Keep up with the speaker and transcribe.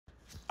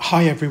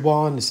Hi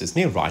everyone, this is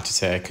Neel,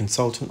 Raithatha,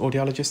 consultant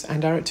audiologist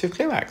and director of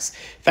ClearX.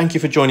 Thank you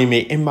for joining me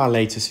in my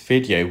latest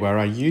video where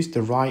I used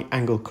the Rai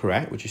Angled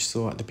Curette, which you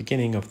saw at the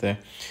beginning of the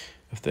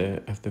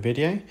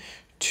video,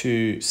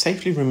 to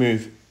safely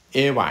remove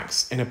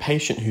earwax in a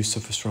patient who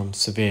suffers from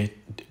severe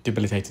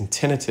debilitating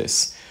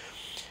tinnitus.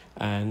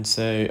 And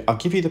so I'll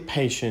give you the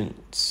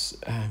patient's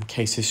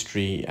case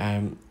history.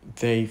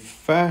 They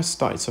first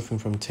started suffering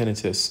from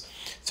tinnitus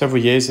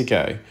several years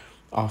ago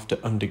after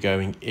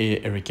undergoing ear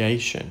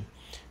irrigation.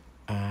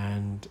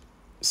 And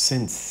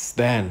since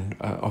then,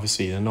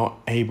 obviously, they're not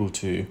able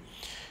to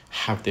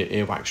have their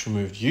earwax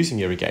removed using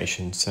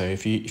irrigation. So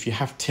if you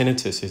have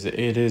tinnitus,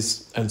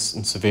 and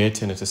severe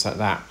tinnitus at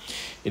that,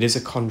 it is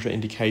a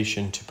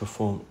contraindication to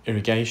perform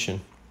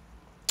irrigation.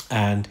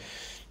 And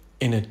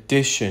in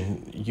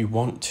addition, you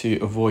want to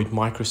avoid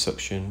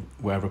microsuction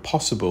wherever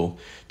possible.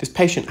 This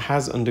patient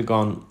has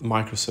undergone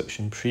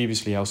microsuction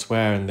previously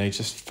elsewhere, and they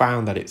just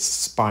found that it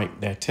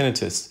spiked their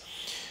tinnitus.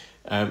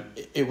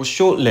 It was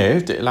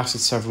short-lived, it lasted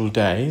several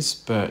days,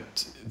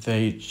 but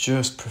they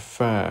just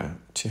prefer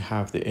to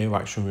have the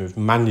earwax removed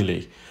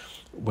manually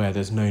where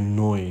there's no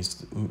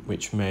noise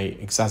which may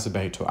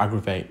exacerbate or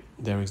aggravate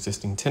their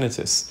existing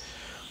tinnitus.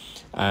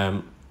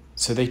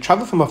 So they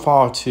travel from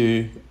afar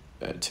to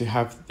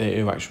have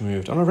their earwax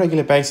removed on a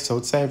regular basis. I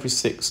would say every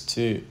 6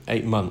 to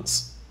 8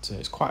 months. So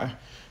it's quite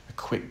a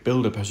quick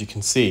build-up, as you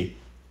can see.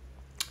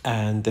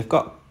 And they've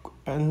got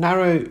a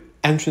narrow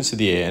entrance to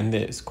the ear, and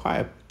there's quite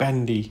a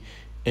bendy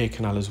ear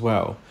canal as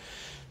well.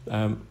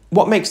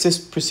 What makes this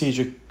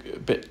procedure a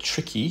bit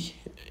tricky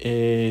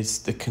is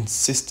the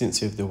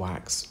consistency of the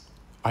wax.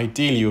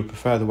 Ideally, you would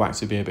prefer the wax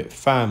to be a bit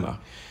firmer.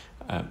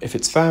 If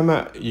it's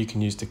firmer, you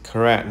can use the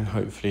Curette and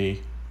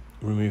hopefully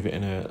remove it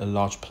in a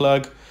large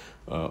plug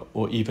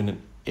or even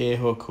an ear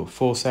hook or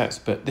forceps.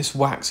 But this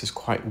wax is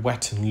quite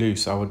wet and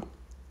loose. I would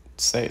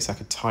say it's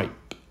like a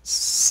type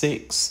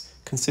 6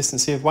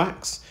 consistency of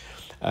wax.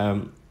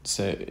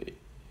 So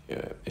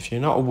if you're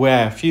not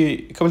aware,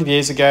 a couple of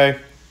years ago,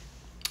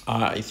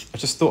 I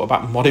just thought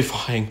about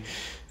modifying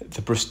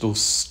the Bristol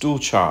stool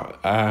chart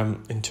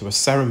into a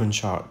Ceremon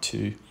chart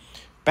to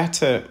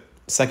better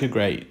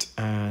segregate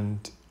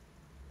and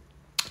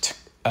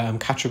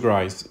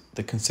categorize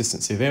the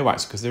consistency of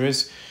earwax, because there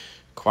is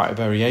quite a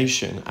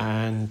variation.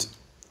 And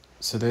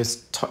so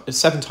there's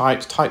 7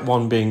 types, type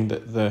 1 being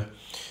the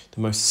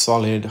most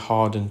solid,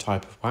 hardened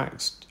type of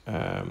wax,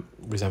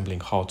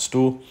 resembling hard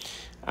stool,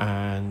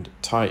 and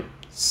type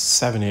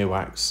 7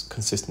 earwax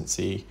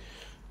consistency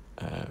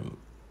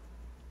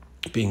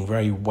being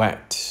very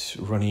wet,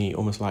 runny,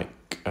 almost like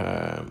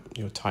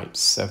your type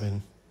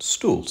 7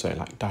 stool, so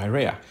like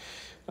diarrhea.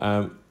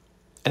 And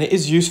it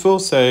is useful,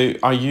 so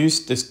I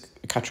use this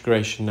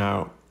categorization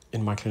now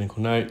in my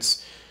clinical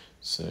notes.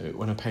 So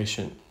when a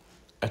patient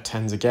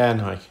attends again,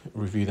 I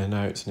review their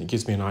notes, and it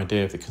gives me an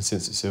idea of the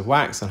consistency of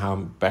wax and how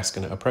I'm best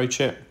going to approach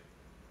it.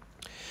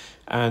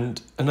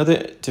 And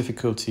another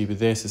difficulty with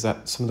this is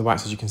that some of the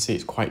wax, as you can see,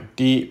 is quite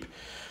deep.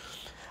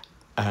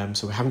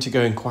 So we're having to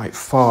go in quite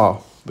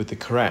far with the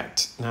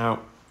Curette.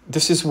 Now,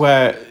 this is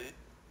where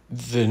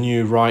the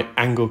new Rai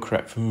Angled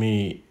Curette for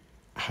me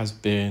has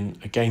been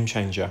a game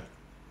changer.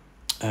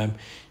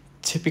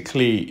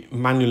 Typically,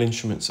 manual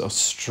instruments are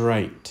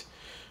straight,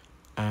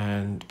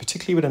 and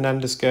particularly with an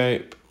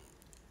endoscope,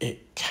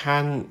 it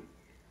can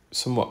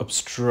somewhat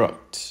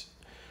obstruct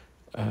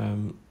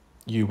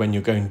you when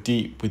you're going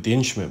deep with the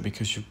instrument,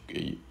 because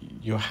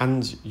your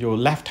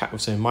left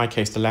hand, so in my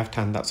case, the left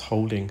hand that's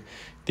holding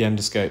the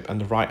endoscope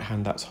and the right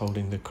hand that's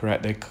holding the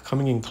Curette, they're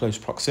coming in close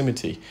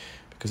proximity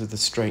because of the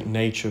straight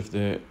nature of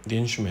the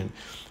instrument.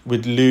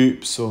 With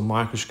loops or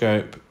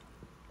microscope,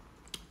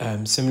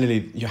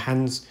 similarly, your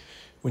hands,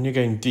 when you're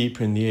going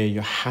deeper in the ear,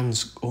 your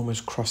hands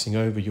almost crossing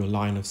over your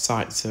line of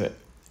sight. So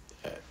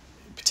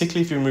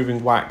particularly if you're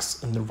removing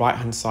wax on the right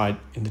hand side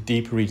in the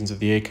deeper regions of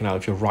the ear canal,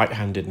 if you're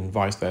right-handed, and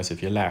vice versa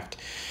if you're left,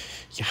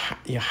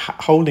 your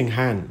holding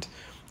hand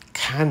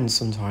can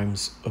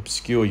sometimes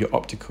obscure your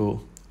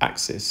optical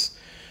axis.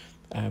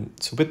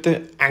 So with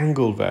the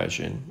angled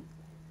version,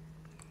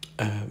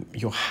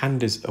 your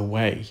hand is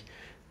away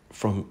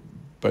from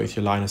both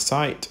your line of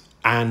sight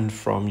and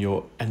from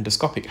your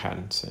endoscopic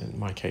hand, so in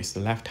my case the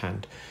left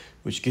hand,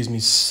 which gives me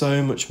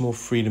so much more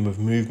freedom of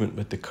movement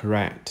with the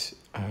Curette.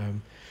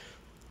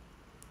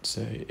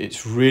 So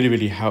it's really,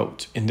 really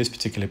helped in this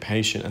particular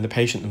patient, and the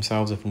patient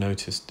themselves have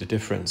noticed the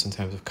difference in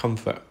terms of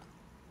comfort.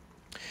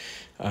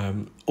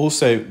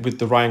 Also, with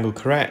the Rai Angled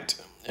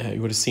Curette, you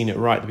would have seen it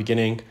right at the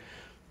beginning,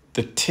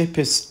 the tip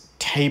is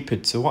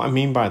tapered. So what I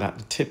mean by that,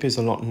 the tip is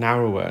a lot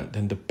narrower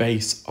than the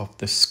base of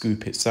the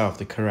scoop itself,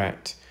 the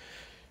Curette.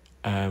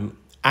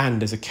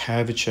 And there's a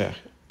curvature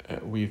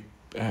we've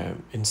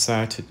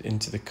inserted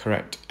into the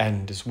Curette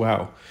end as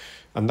well.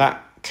 And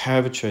that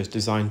curvature is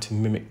designed to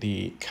mimic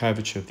the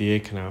curvature of the ear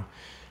canal,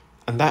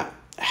 and that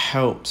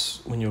helps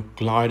when you're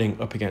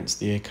gliding up against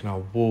the ear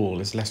canal wall.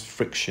 There's less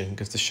friction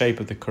because the shape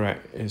of the Curette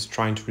is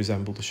trying to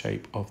resemble the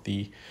shape of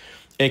the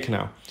ear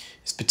canal.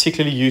 It's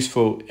particularly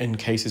useful in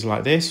cases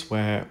like this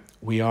where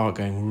we are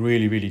going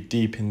really, really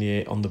deep in the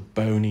ear on the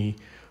bony,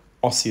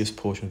 osseous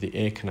portion of the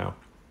ear canal.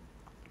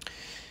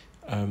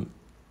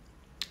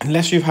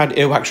 Unless you've had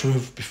earwax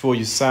removed before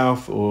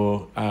yourself,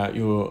 or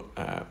you're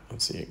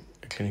obviously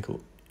a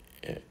clinical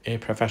ear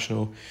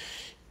professional,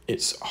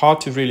 it's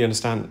hard to really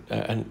understand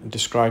and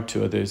describe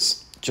to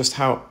others just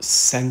how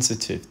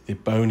sensitive the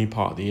bony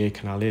part of the ear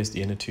canal is,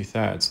 the inner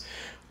 2/3.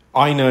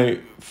 I know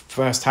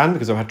firsthand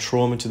because I've had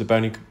trauma to the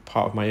bony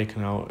part of my ear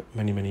canal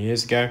many, many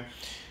years ago,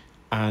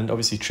 and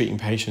obviously treating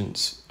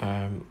patients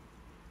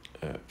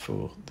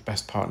for the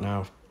best part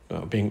now,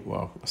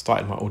 I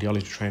started my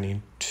audiology training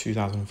in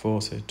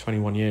 2004, so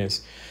 21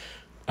 years.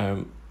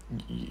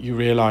 You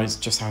realise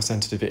just how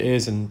sensitive it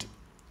is, and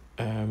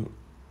I'm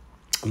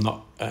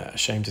not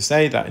ashamed to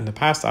say that in the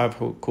past I've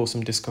caused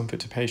some discomfort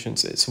to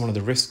patients. It's one of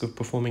the risks of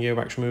performing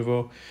earwax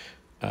removal,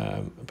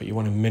 but you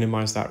want to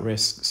minimise that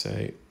risk.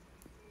 So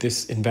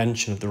this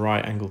invention of the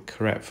Rai Angled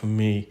Curette for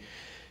me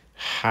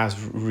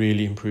has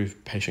really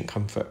improved patient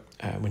comfort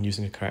when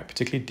using a Curette,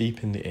 particularly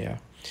deep in the ear.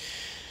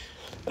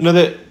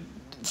 Another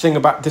thing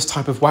about this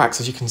type of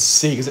wax, as you can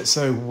see, because it's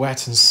so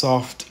wet and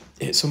soft,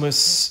 it's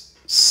almost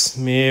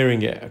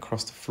smearing it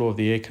across the floor of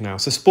the ear canal.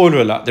 So spoiler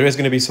alert, there is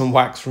going to be some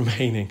wax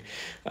remaining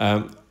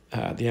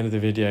at the end of the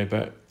video,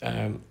 but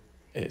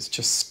it's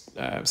just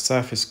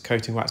surface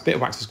coating wax. A bit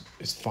of wax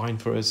is fine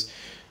for us,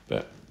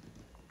 but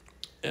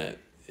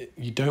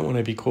you don't want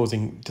to be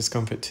causing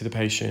discomfort to the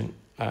patient.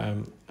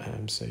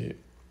 So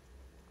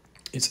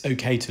it's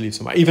okay to leave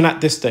some. Even at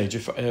this stage,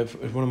 if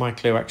one of my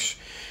clear wax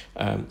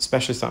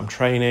specialists that I'm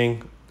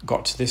training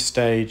got to this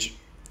stage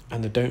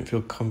and they don't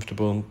feel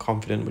comfortable and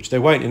confident, which they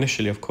won't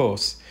initially, of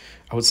course,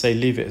 I would say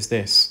leave it as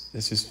this.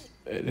 This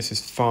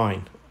is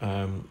fine.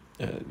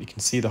 You can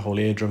see the whole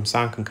eardrum,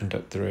 sound can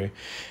conduct through,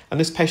 and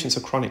this patient's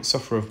a chronic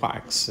sufferer of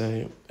wax,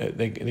 so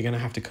they're going to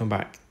have to come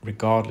back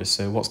regardless.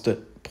 So what's the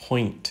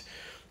point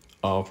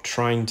of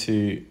trying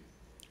to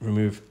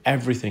remove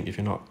everything if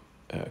you're not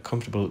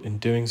comfortable in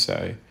doing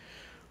so?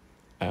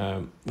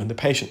 When the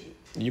patient,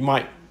 you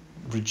might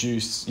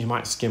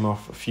skim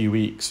off a few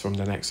weeks from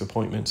the next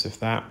appointments, if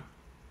that,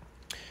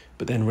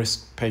 but then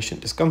risk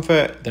patient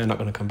discomfort. They're not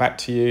going to come back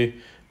to you.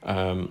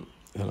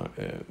 They're not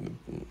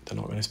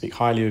going to speak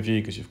highly of you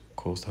because you've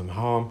caused them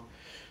harm.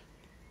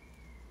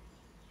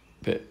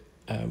 But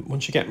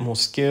once you get more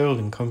skilled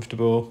and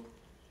comfortable,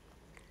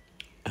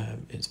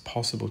 it's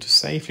possible to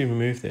safely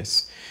remove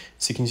this.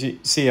 So you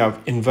can see I've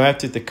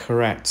inverted the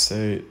Curette,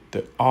 so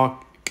the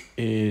arc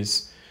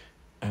is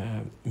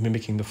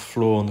mimicking the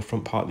floor on the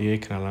front part of the ear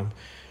canal.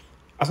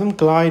 As I'm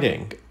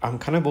gliding, I'm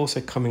kind of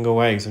also coming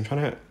away, so I'm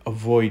trying to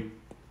avoid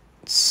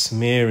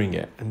smearing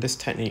it, and this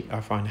technique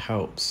I find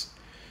helps.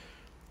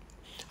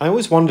 I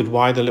always wondered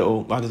why there's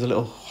a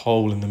little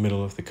hole in the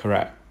middle of the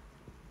Curette,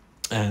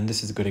 and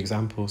this is a good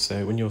example.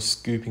 So when you're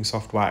scooping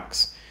soft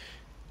wax,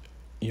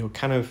 you're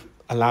kind of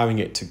allowing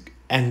it to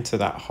enter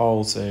that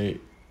hole, so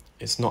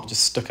it's not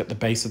just stuck at the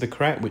base of the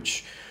Curette,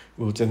 which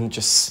will then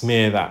just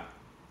smear that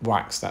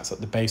wax that's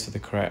at the base of the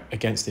Curette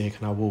against the ear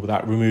canal wall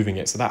without removing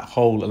it. So that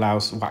hole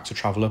allows wax to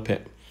travel up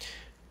it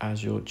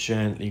as you're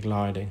gently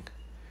gliding.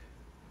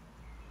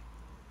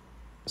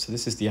 So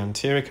this is the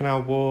anterior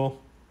canal wall.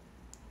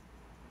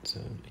 So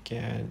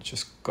again,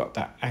 just got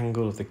that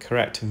angle of the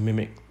Curette to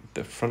mimic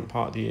the front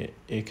part of the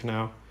ear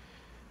canal.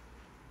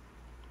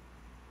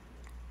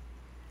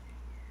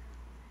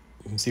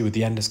 You can see with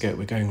the endoscope,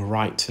 we're going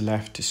right to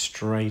left to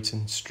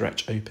straighten,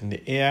 stretch open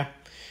the ear.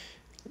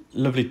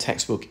 Lovely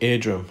textbook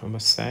eardrum, I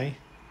must say.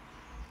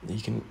 You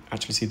can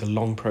actually see the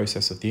long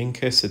process of the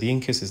incus. So the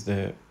incus is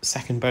the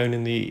second bone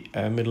in the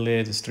middle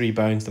ear. There's 3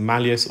 bones: the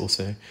malleus,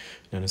 also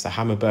known as the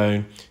hammer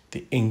bone,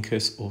 the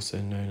incus, also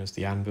known as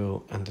the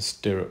anvil, and the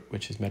stirrup,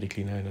 which is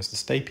medically known as the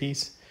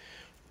stapes.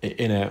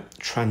 In a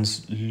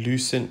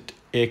translucent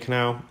ear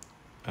canal,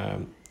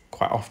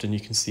 quite often you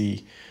can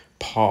see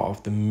part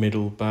of the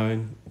middle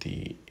bone,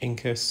 the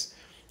incus.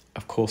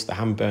 Of course, the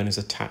hammer bone is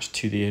attached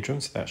to the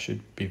eardrum, so that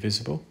should be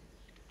visible.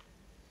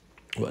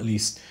 Or at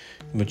least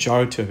the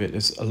majority of it.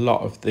 There's a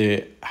lot of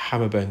the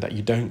hammer bone that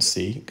you don't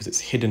see because it's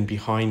hidden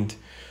behind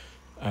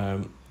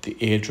the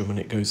eardrum, and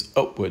it goes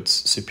upwards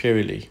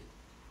superiorly.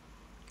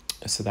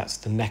 So that's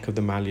the neck of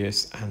the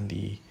malleus and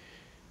the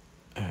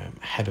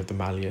head of the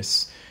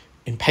malleus.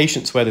 In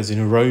patients where there's an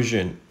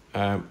erosion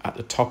at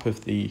the top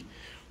of the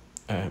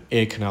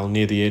ear canal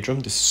near the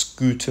eardrum, the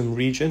scutum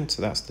region,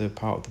 so that's the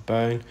part of the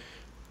bone.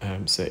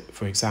 So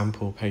for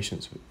example,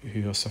 patients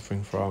who are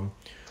suffering from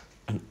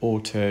an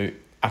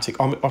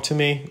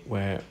aortic-otomy,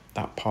 where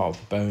that part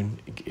of the bone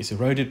is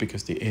eroded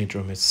because the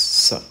eardrum is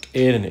sucked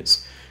in and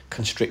it's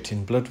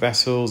constricting blood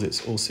vessels.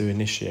 It's also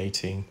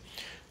initiating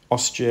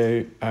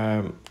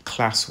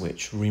osteoclasts,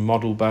 which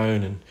remodel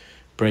bone and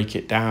break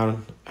it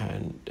down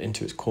and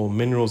into its core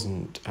minerals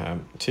and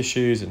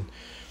tissues, and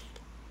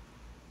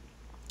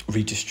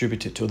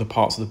redistribute it to other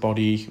parts of the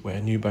body where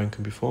new bone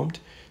can be formed.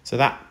 So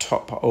that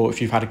top part, or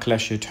if you've had a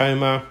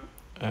cholesteatoma,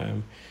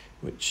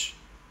 which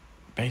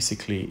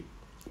basically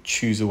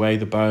chews away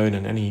the bone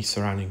and any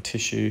surrounding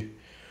tissue,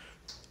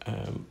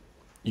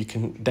 you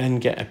can then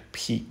get a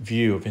peak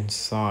view of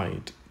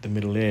inside the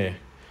middle ear.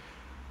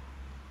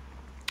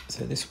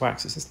 So this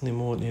wax is just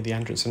more near the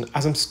entrance, and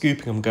as I'm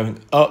scooping, I'm going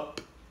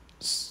up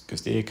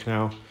because the ear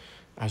canal,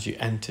 as you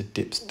enter,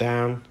 dips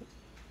down.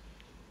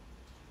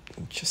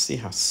 And just see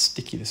how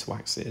sticky this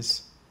wax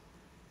is.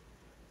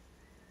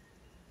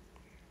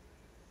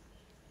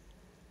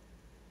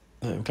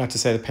 I'm glad to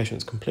say the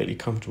patient's completely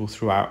comfortable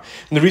throughout.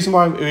 And the reason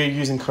why we're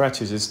using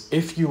Curette is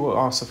if you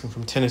are suffering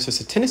from tinnitus,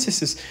 so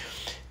tinnitus is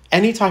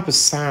any type of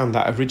sound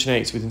that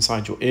originates with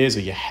inside your ears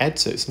or your head,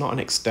 so it's not an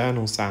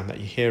external sound that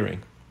you're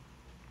hearing.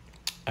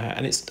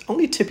 And it's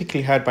only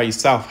typically heard by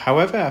yourself.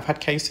 However, I've had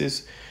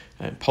cases,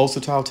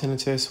 pulsatile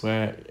tinnitus,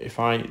 where if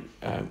I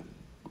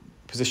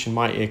position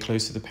my ear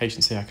close to the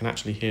patient's ear, I can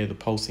actually hear the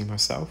pulsing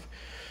myself.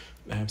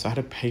 So I had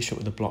a patient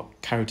with a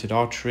blocked carotid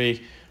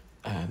artery,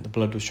 and the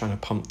blood was trying to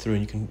pump through,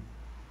 and you can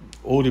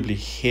audibly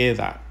hear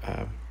that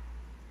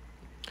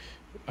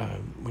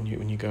when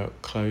you go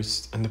up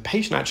close. And the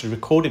patient actually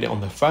recorded it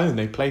on their phone.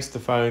 They placed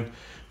the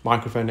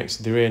microphone next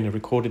to their ear, and they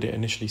recorded it,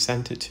 initially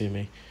sent it to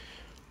me.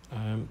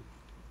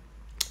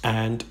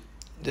 And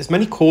there's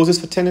many causes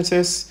for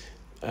tinnitus,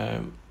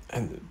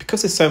 and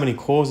because there's so many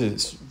causes,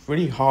 it's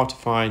really hard to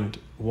find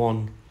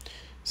one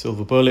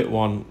silver bullet,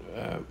 one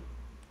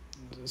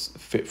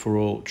fit for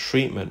all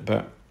treatment.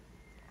 But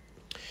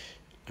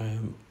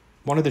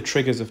one of the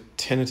triggers of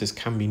tinnitus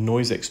can be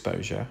noise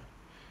exposure.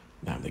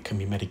 Now, there can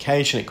be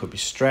medication, it could be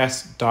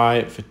stress,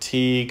 diet,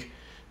 fatigue.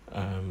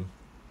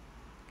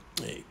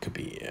 It could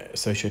be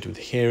associated with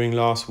hearing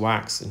loss,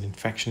 wax, an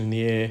infection in the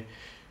ear,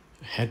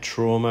 head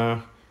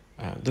trauma.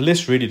 The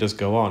list really does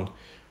go on.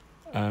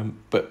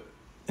 But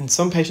in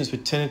some patients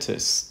with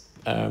tinnitus,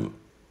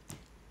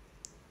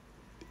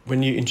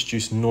 when you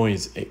introduce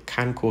noise, it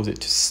can cause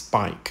it to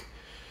spike.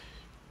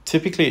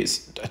 Typically,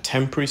 it's a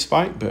temporary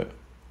spike, but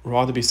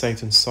rather be safe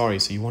than sorry.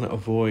 So you want to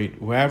avoid,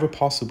 wherever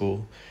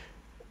possible,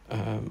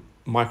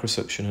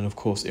 microsuction and, of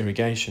course,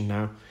 irrigation.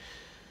 Now,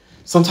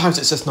 sometimes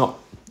it's just not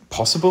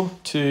possible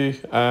to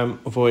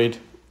avoid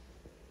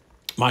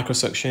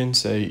microsuction,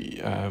 so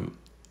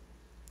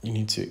you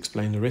need to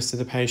explain the risk to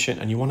the patient,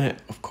 and you want to,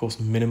 of course,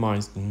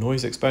 minimize the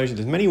noise exposure.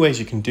 There's many ways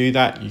you can do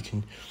that. You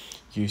can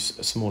use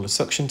a smaller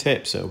suction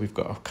tip. So we've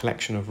got a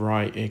collection of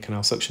Rai ear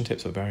canal suction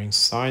tips of varying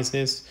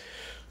sizes.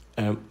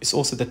 It's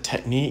also the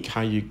technique,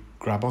 how you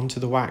grab onto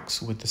the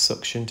wax with the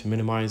suction to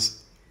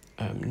minimize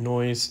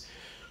noise,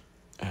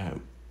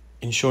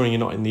 ensuring you're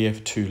not in the ear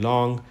for too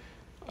long.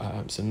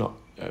 So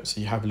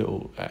you have a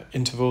little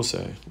interval, so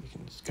you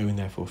can go in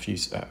there for a few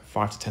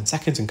 5 to 10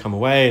 seconds and come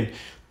away,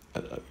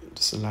 and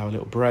just allow a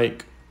little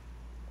break.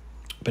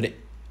 But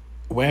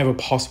wherever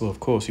possible, of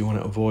course, you want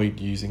to avoid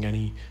using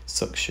any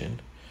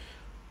suction.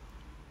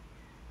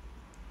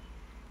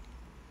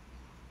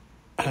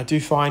 And I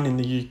do find in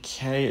the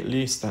UK, at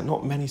least, that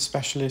not many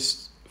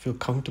specialists feel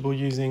comfortable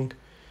using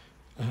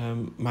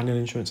manual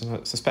instruments, and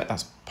I suspect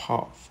that's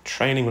part of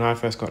training. When I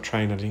first got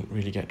trained, I didn't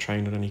really get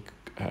trained on any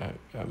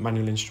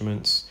manual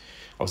instruments.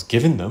 I was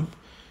given them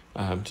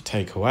to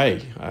take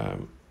away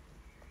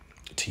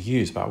to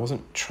use, but I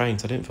wasn't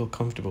trained, so I didn't feel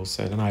comfortable.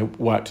 So then I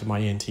worked with my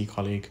ENT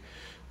colleague,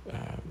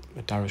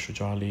 Darish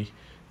Rajali.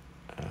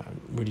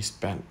 Really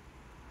spent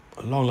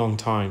a long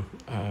time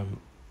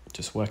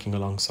just working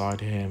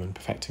alongside him and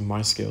perfecting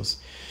my skills.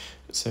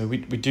 So we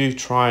do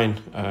try and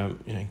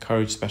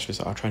encourage specialists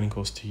at our training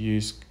course to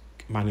use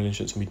manual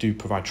instruments, and we do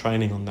provide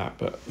training on that,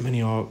 but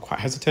many are quite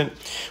hesitant.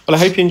 Well, I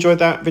hope you enjoyed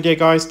that video,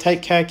 guys.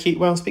 Take care, keep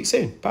well, speak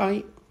soon.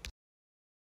 Bye.